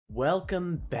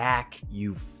Welcome back,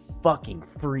 you fucking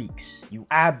freaks. You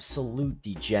absolute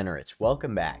degenerates.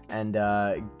 Welcome back. And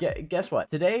guess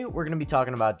what? Today, we're going to be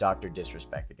talking about Dr.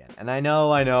 Disrespect again. And I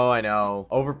know.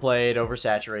 Overplayed,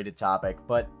 oversaturated topic.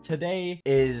 But today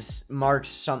marks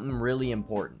something really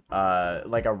important.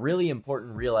 Like a really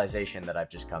important realization that I've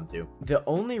just come to. The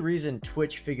only reason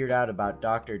Twitch figured out about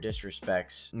Dr.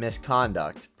 Disrespect's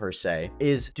misconduct, per se,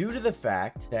 is due to the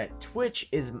fact that Twitch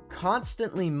is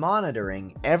constantly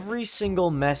monitoring every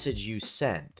single message you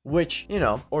send, which, you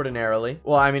know, ordinarily,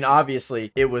 well, I mean,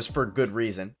 obviously it was for good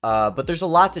reason, but there's a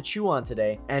lot to chew on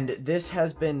today, and this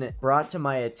has been brought to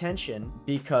my attention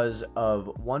because of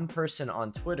one person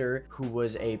on Twitter who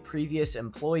was a previous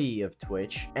employee of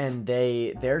Twitch, and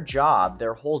their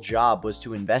whole job was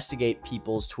to investigate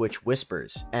people's Twitch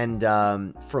whispers, and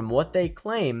from what they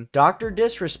claim, Dr.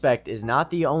 Disrespect is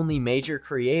not the only major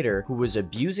creator who was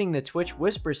abusing the Twitch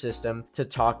whisper system to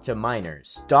talk to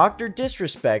minors. Dr.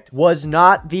 Disrespect was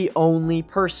not the only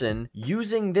person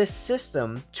using this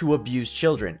system to abuse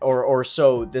children, or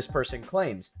so this person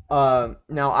claims.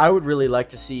 Now, I would really like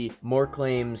to see more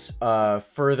claims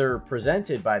further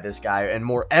presented by this guy and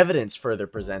more evidence further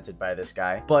presented by this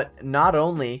guy. But not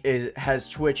only has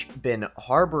Twitch been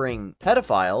harboring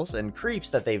pedophiles and creeps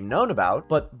that they've known about,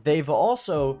 but they've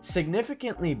also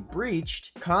significantly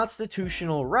breached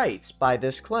constitutional rights by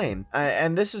this claim.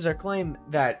 And this is a claim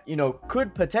that, you know,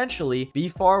 could potentially be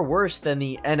far worse than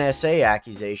the NSA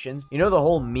accusations. You know, the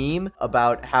whole meme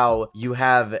about how you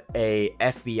have a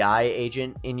FBI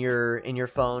agent in your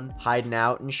phone hiding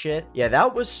out and shit? Yeah,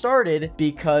 that was started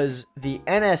because the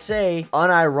NSA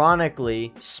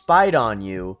unironically spied on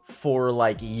you for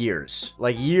like years.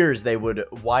 Like years, they would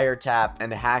wiretap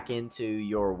and hack into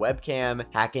your webcam,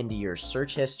 hack into your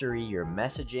search history, your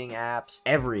messaging apps,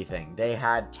 everything. They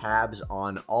had tabs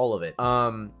on all of it.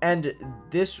 And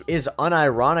this is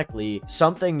unironically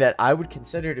something that I would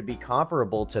consider to be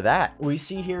comparable to that. We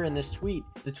see here in this tweet,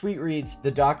 the tweet reads,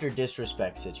 "The Dr.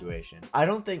 Disrespect situation. I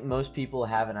don't think most people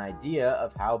have an idea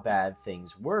of how bad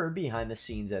things were behind the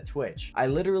scenes at Twitch. I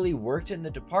literally worked in the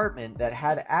department that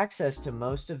had access to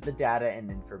most of the data and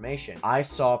information. I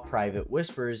saw private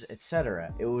whispers,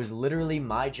 etc. It was literally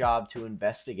my job to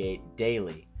investigate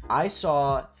daily. I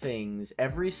saw things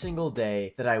every single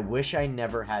day that I wish I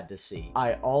never had to see.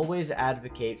 I always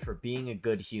advocate for being a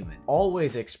good human.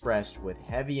 Always expressed with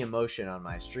heavy emotion on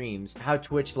my streams how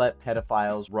Twitch let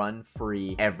pedophiles run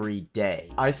free every day.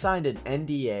 I signed an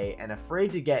NDA and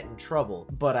afraid to get in trouble,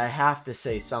 but I have to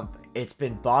say something. It's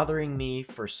been bothering me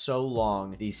for so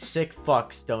long. These sick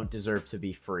fucks don't deserve to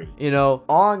be free." You know,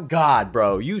 on God,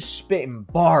 bro, you spitting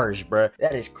bars, bro.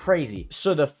 That is crazy.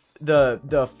 So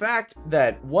the fact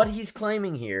that what he's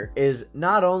claiming here is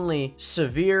not only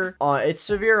severe on, it's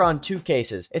severe on two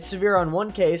cases. It's severe on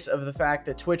one case of the fact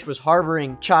that Twitch was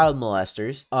harboring child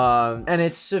molesters, and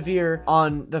it's severe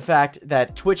on the fact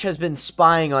that Twitch has been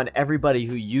spying on everybody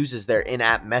who uses their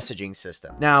in-app messaging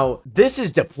system. Now, this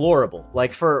is deplorable.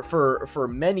 Like, for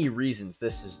many reasons,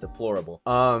 this is deplorable.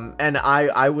 And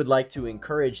I would like to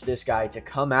encourage this guy to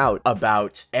come out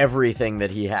about everything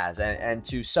that he has and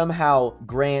to somehow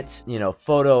grant, you know,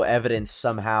 photo evidence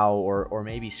somehow, or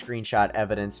maybe screenshot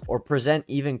evidence, or present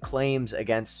even claims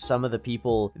against some of the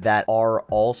people that are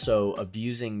also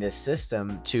abusing this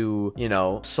system to, you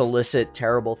know, solicit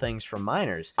terrible things from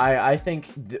minors. I think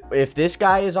if this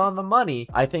guy is on the money,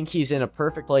 I think he's in a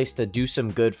perfect place to do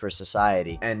some good for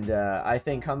society. And I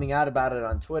think coming out about it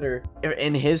on Twitter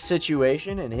in his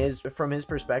situation and from his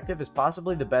perspective is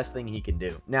possibly the best thing he can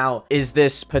do. Now, is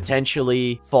this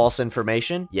potentially false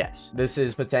information? Yes. This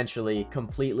is potentially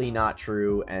completely not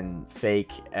true and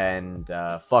fake and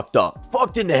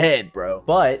fucked in the head, bro.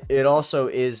 But it also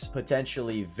is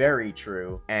potentially very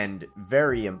true and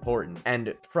very important.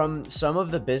 And from some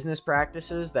of the business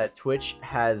practices that Twitch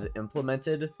has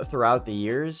implemented throughout the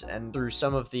years, and through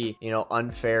some of the, you know,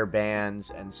 unfair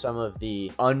bans and some of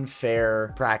the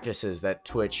unfair practices that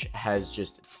Twitch has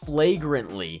just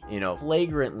flagrantly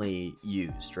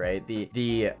used, right?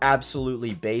 The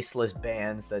absolutely baseless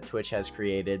bans that Twitch has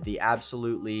created, the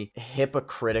absolutely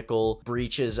hypocritical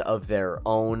breaches of their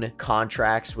own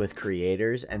contracts with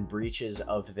creators and breaches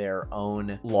of their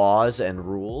own laws and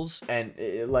rules. And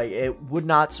it would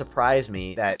not surprise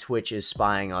me that Twitch is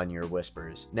spying on your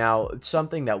whispers. Now,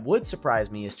 something that would surprise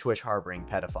me is Twitch harboring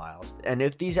pedophiles. And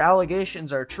if these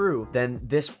allegations are true, then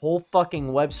this whole fucking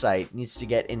website needs to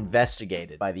get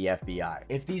investigated by the FBI.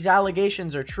 If these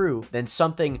allegations are true, then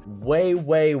something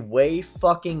way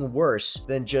fucking worse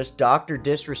than just Dr.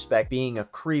 Disrespect being a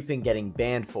creep and getting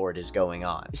banned for it is going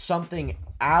on. Something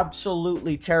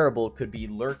absolutely terrible could be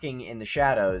lurking in the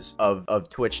shadows of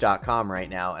twitch.com right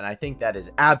now, and I think that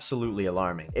is absolutely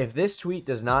alarming. If this tweet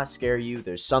does not scare you,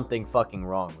 there's something fucking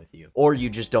wrong with you, or you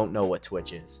just don't know what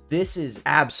Twitch is. This is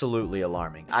absolutely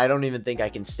alarming. I don't even think I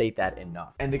can state that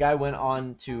enough. And the guy went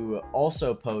on to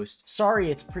also post, sorry,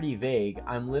 it's pretty vague.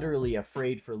 I'm literally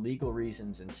afraid for legal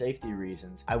reasons and safety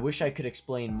reasons. I wish I could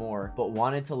explain more, but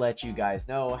wanted to let you guys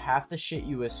know half the shit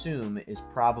you assume is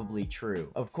probably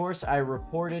true. Of course, I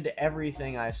reported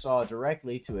everything I saw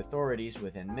directly to authorities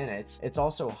within minutes. It's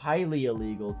also highly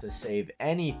illegal to save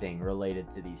anything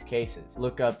related to these cases.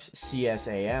 Look up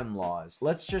CSAM laws.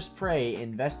 Let's just pray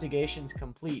investigations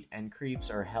complete and creeps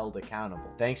are held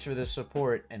accountable. Thanks for the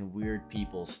support and weird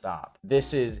people stop.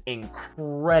 This is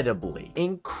incredibly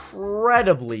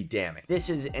damning. This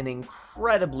is an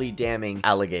incredibly damning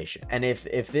allegation. And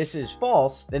if this is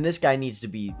false, then this guy needs to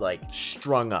be like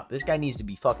strung up. This guy needs to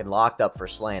be fucking locked up for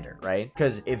slander, right?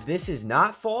 Because if this is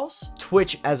not false,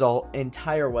 Twitch as an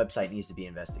entire website needs to be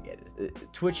investigated.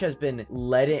 Twitch has been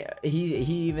letting, he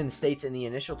even states in the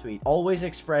initial tweet, always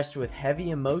expressed with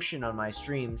heavy emotion on my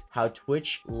streams how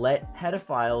Twitch let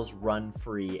pedophiles run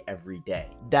free every day.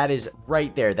 That is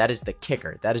right there. That is the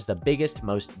kicker. That is the biggest,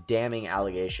 most damning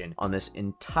allegation on this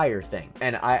entire thing.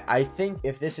 And I think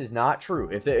if this is not true,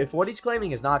 if what he's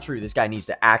claiming is not true, this guy needs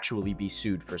to actually be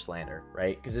sued for slander,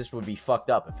 right? Because this would be fucked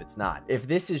up if it's not. If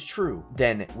this is true,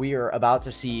 then we are about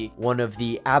to see one of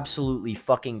the absolutely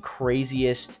fucking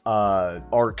craziest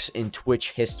arcs in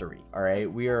Twitch history, all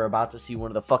right? We are about to see one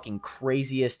of the fucking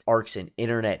craziest arcs in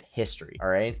internet history, all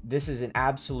right? This is an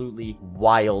absolutely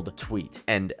wild tweet.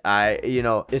 And you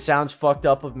know, it sounds fucked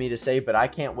up of me to say, but I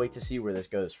can't wait to see where this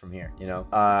goes from here, you know?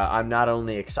 I'm not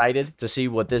only excited to see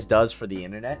what this does for the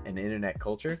internet and internet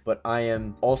culture, but I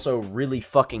am also really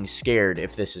fucking scared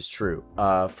if this is true,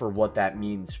 for what that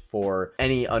means for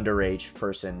any underage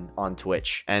person on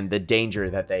Twitch and the danger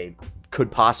that they could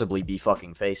possibly be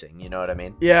fucking facing, you know what I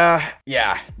mean?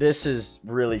 Yeah, this is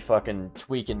really fucking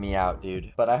tweaking me out,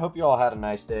 dude. But I hope you all had a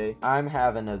nice day. I'm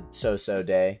having a so-so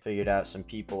day. Figured out some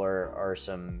people are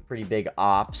some pretty big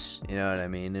ops, you know what I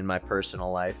mean, in my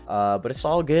personal life. But it's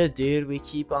all good, dude. We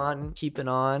keep on keeping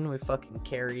on. We fucking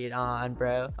carry it on,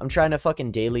 bro. I'm trying to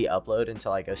fucking daily upload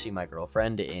until I go see my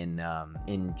girlfriend in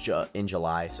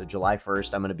July. So July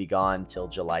 1st, I'm gonna be gone till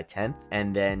July 10th,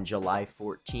 and then July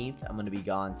 14th, I'm gonna be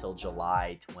gone till July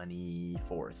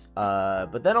 24th.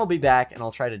 But then I'll be back and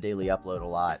I'll try to daily upload a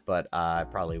lot, but I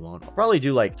probably won't. I'll probably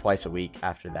do like twice a week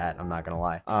after that. I'm not gonna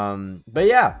lie. But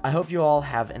yeah, I hope you all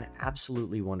have an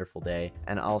absolutely wonderful day,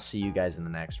 and I'll see you guys in the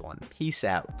next one. Peace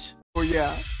out. Oh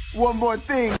yeah, one more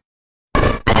thing.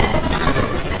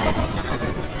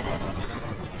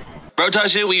 Bro talk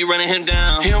shit, we running him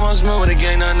down. He almost moved with a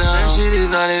gang, now. That shit is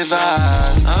not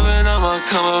advised. I'ma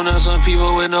come up on some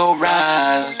people with no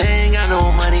rise. They ain't got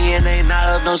no money and they not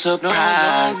up no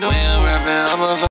surprise. When I'm rapping, I'm a